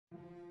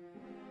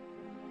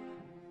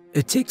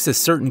It takes a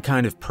certain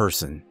kind of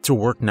person to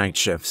work night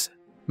shifts.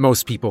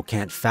 Most people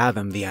can't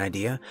fathom the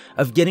idea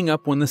of getting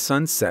up when the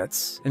sun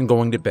sets and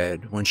going to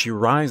bed when she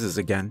rises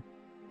again.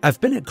 I've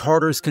been at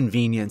Carter's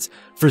Convenience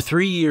for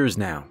 3 years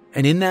now,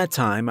 and in that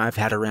time I've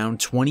had around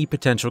 20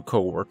 potential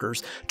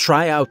coworkers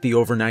try out the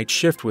overnight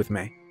shift with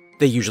me.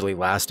 They usually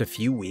last a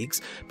few weeks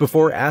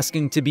before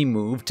asking to be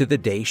moved to the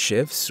day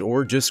shifts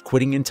or just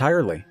quitting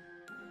entirely.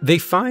 They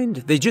find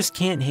they just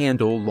can't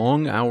handle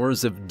long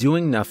hours of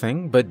doing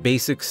nothing but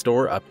basic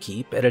store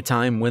upkeep at a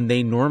time when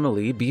they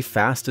normally be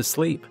fast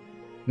asleep.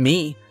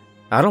 Me,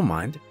 I don't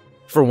mind.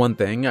 For one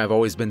thing, I've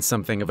always been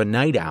something of a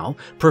night owl,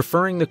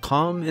 preferring the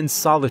calm and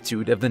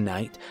solitude of the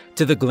night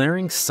to the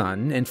glaring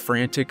sun and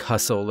frantic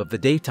hustle of the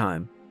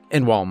daytime.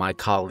 And while my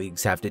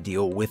colleagues have to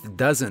deal with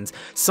dozens,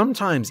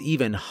 sometimes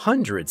even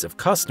hundreds of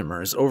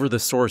customers over the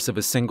source of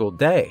a single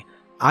day,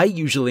 I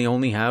usually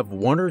only have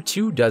 1 or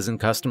 2 dozen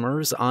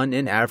customers on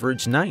an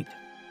average night.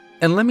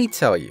 And let me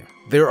tell you,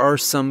 there are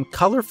some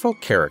colorful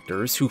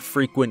characters who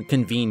frequent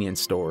convenience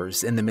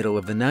stores in the middle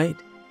of the night.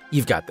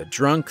 You've got the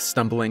drunk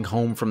stumbling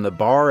home from the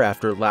bar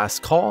after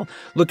last call,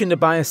 looking to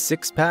buy a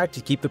 6-pack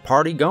to keep the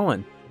party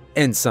going,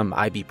 and some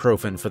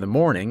ibuprofen for the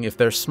morning if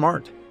they're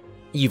smart.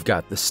 You've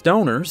got the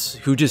stoners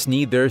who just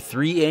need their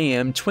 3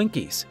 a.m.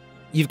 Twinkies.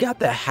 You've got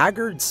the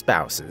haggard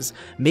spouses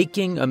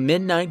making a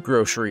midnight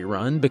grocery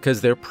run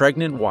because their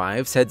pregnant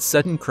wives had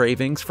sudden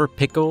cravings for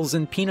pickles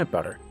and peanut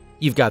butter.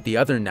 You've got the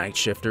other night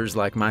shifters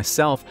like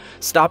myself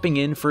stopping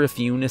in for a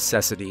few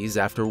necessities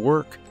after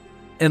work.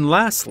 And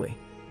lastly,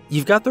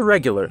 you've got the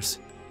regulars,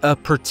 a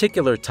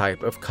particular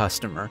type of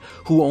customer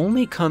who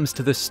only comes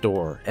to the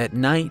store at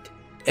night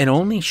and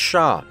only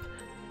shop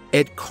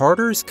at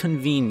Carter's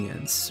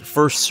Convenience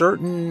for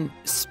certain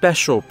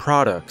special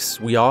products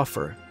we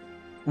offer.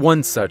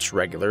 One such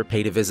regular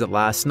paid a visit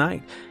last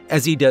night,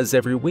 as he does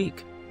every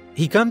week.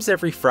 He comes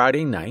every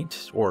Friday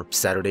night, or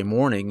Saturday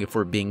morning if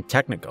we're being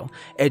technical,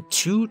 at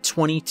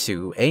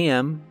 2:22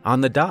 a.m.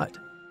 on the dot.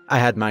 I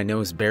had my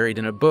nose buried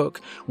in a book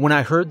when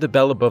I heard the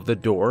bell above the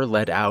door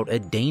let out a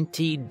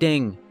dainty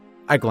ding.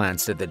 I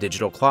glanced at the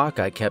digital clock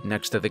I kept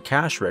next to the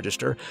cash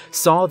register,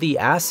 saw the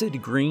acid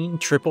green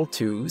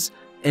 222s,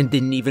 and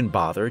didn't even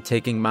bother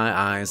taking my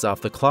eyes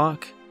off the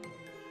clock.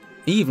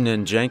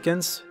 "Evening,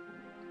 Jenkins,"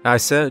 I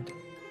said.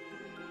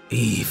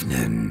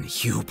 "Evening,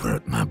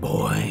 Hubert, my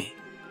boy,"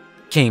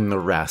 came the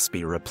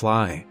raspy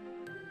reply.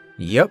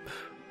 "Yep,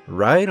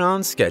 right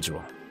on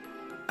schedule."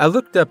 I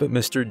looked up at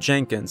Mr.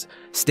 Jenkins,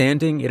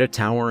 standing at a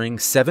towering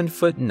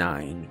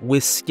 7'9",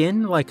 with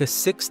skin like a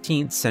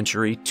 16th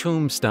century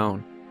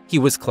tombstone. He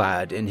was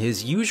clad in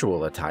his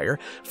usual attire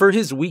for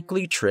his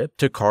weekly trip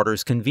to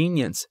Carter's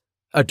Convenience.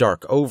 A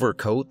dark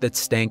overcoat that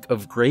stank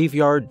of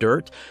graveyard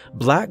dirt,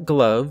 black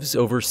gloves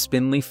over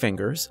spindly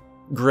fingers,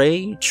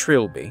 gray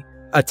trilby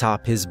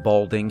atop his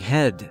balding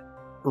head,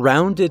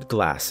 rounded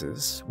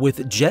glasses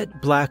with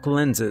jet black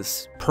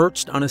lenses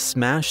perched on a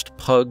smashed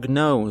pug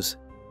nose.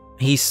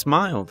 He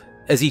smiled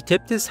as he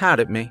tipped his hat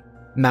at me,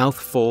 mouth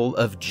full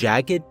of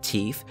jagged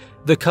teeth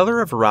the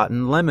color of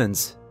rotten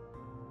lemons.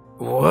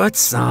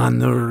 "What's on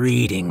the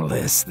reading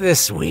list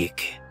this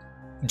week?"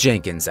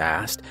 Jenkins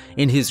asked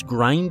in his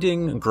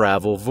grinding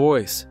gravel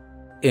voice.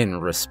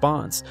 In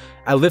response,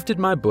 I lifted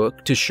my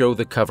book to show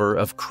the cover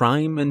of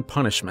Crime and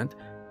Punishment,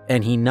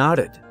 and he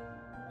nodded.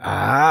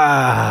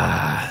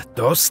 "Ah,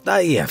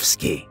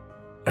 Dostoevsky.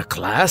 A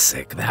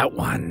classic, that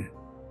one."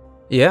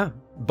 "Yeah,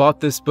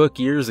 bought this book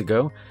years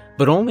ago,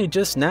 but only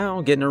just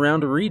now getting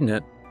around to reading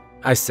it,"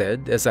 I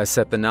said as I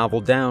set the novel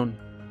down.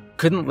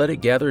 Couldn't let it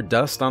gather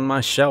dust on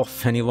my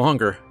shelf any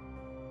longer.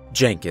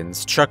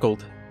 Jenkins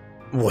chuckled.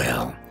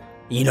 "Well,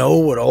 you know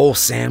what old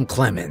Sam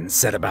Clemens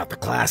said about the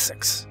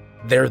classics.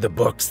 They're the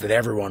books that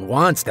everyone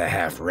wants to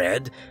have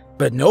read,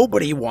 but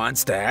nobody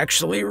wants to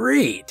actually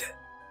read."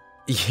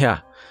 "Yeah,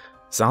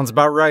 sounds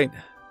about right.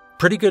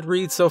 Pretty good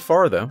read so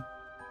far, though."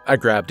 I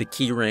grabbed a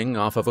key ring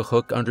off of a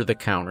hook under the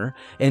counter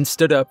and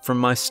stood up from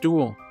my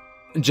stool.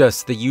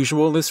 "Just the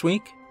usual this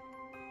week?"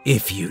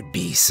 "If you'd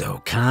be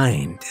so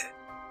kind."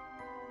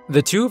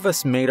 The two of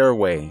us made our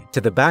way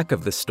to the back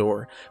of the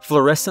store,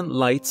 fluorescent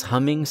lights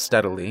humming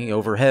steadily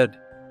overhead.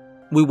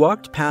 We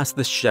walked past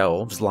the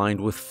shelves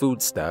lined with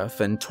foodstuff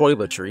and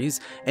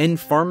toiletries and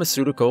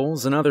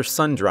pharmaceuticals and other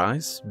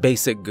sundries,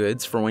 basic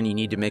goods for when you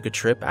need to make a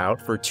trip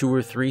out for 2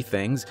 or 3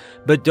 things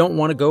but don't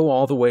want to go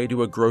all the way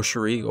to a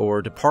grocery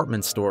or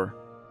department store.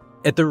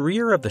 At the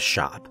rear of the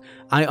shop,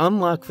 I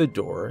unlocked the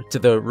door to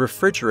the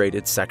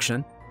refrigerated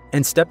section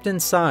and stepped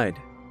inside.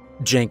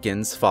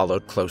 Jenkins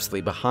followed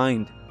closely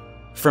behind.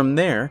 From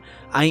there,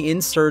 I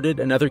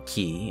inserted another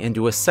key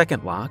into a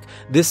second lock,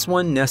 this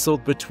one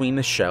nestled between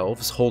the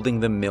shelves holding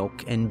the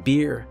milk and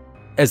beer.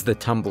 As the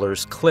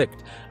tumblers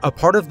clicked, a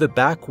part of the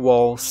back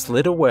wall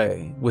slid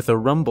away with a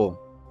rumble.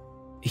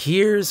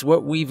 "Here's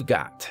what we've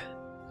got,"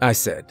 I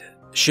said,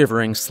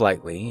 shivering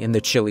slightly in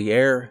the chilly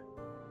air.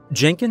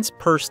 Jenkins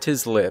pursed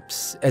his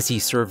lips as he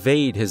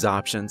surveyed his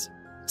options.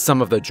 Some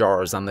of the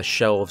jars on the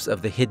shelves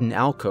of the hidden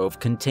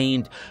alcove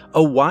contained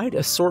a wide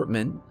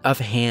assortment of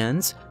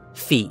hands,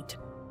 feet,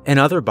 and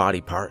other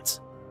body parts.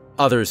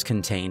 Others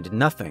contained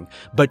nothing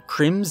but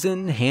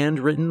crimson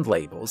handwritten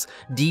labels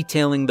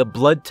detailing the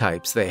blood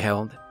types they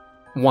held.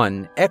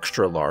 One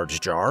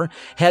extra-large jar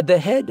had the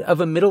head of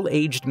a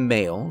middle-aged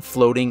male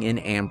floating in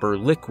amber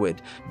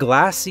liquid,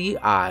 glassy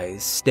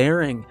eyes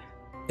staring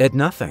at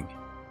nothing.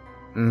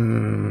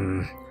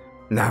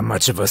 Not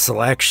much of a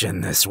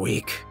selection this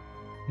week,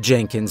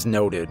 Jenkins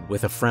noted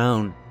with a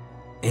frown.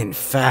 In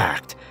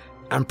fact,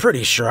 I'm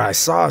pretty sure I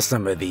saw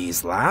some of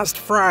these last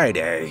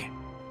Friday.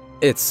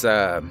 It's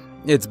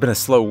been a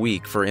slow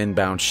week for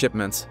inbound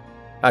shipments,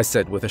 I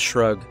said with a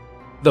shrug.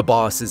 The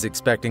boss is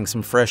expecting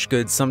some fresh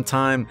goods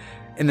sometime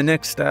in the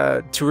next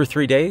 2 or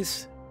 3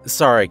 days.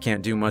 Sorry I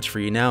can't do much for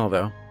you now,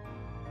 though.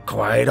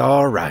 Quite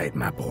all right,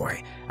 my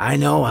boy. I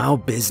know how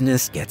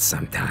business gets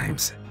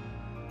sometimes.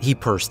 He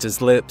pursed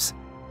his lips.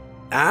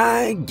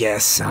 I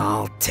guess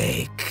I'll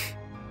take...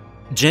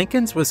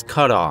 Jenkins was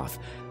cut off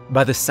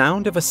by the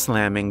sound of a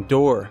slamming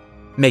door,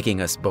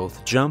 making us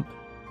both jump.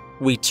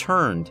 We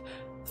turned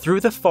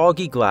through the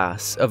foggy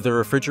glass of the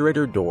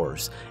refrigerator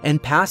doors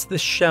and past the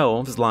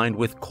shelves lined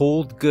with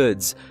cold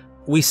goods.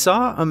 We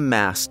saw a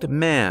masked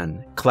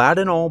man clad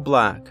in all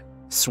black,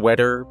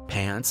 sweater,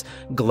 pants,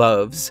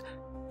 gloves,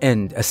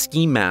 and a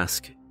ski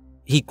mask.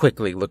 He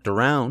quickly looked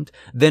around,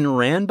 then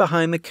ran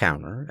behind the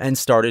counter and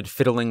started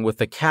fiddling with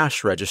the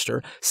cash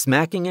register,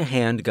 smacking a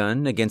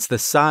handgun against the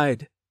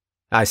side.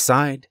 I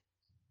sighed.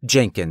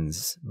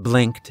 Jenkins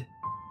blinked.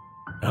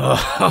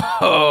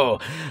 Oh,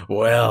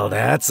 well,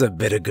 that's a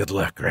bit of good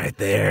luck right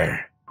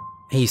there,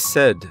 he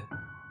said,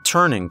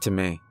 turning to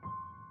me.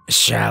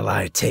 Shall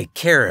I take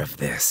care of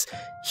this,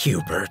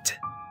 Hubert?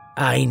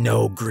 I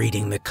know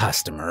greeting the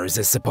customers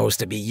is supposed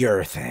to be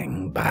your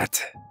thing,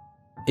 but...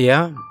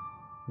 Yeah,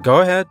 go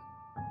ahead,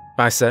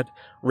 I said,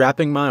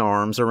 wrapping my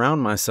arms around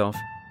myself.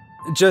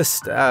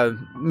 Just,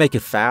 make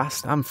it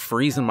fast. I'm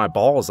freezing my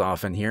balls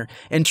off in here,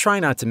 and try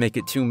not to make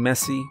it too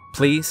messy,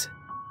 please.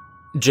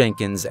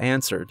 Jenkins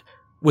answered,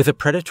 with a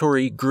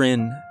predatory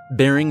grin,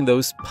 bearing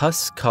those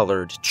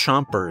pus-colored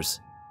chompers.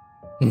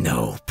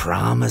 No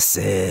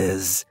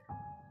promises,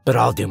 but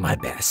I'll do my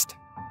best.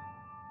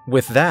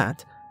 With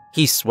that,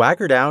 he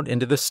swaggered out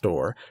into the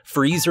store,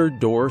 freezer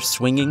door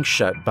swinging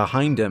shut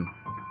behind him.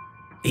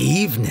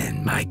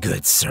 Evening, my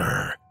good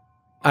sir,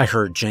 I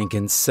heard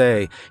Jenkins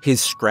say,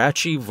 his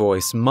scratchy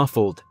voice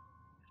muffled.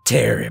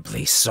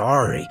 Terribly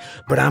sorry,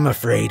 but I'm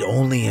afraid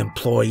only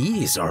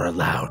employees are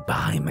allowed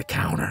behind the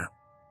counter.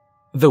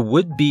 The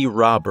would-be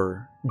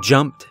robber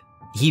jumped.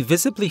 He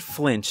visibly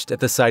flinched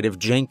at the sight of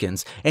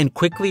Jenkins and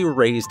quickly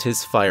raised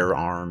his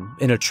firearm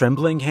in a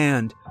trembling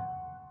hand.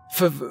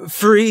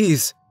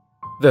 Freeze!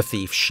 The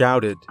thief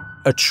shouted,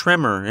 a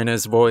tremor in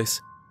his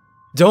voice.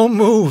 Don't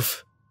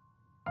move!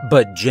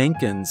 But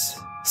Jenkins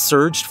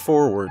surged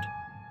forward,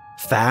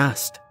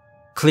 fast,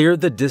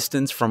 cleared the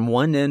distance from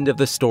one end of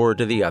the store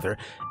to the other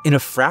in a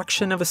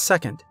fraction of a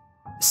second.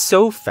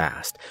 So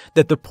fast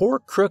that the poor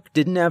crook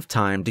didn't have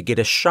time to get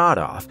a shot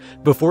off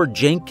before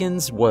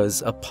Jenkins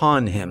was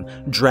upon him,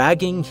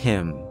 dragging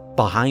him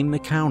behind the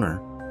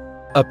counter.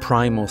 A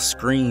primal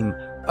scream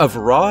of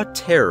raw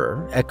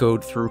terror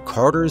echoed through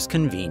Carter's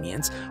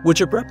convenience, which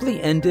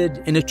abruptly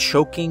ended in a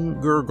choking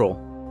gurgle.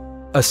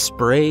 A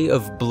spray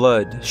of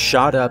blood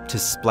shot up to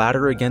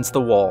splatter against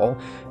the wall,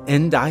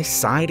 and I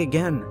sighed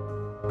again.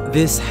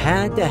 This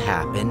had to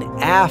happen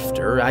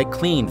after I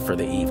cleaned for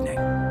the evening.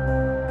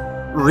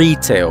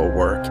 Retail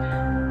work.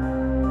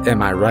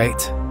 Am I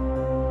right?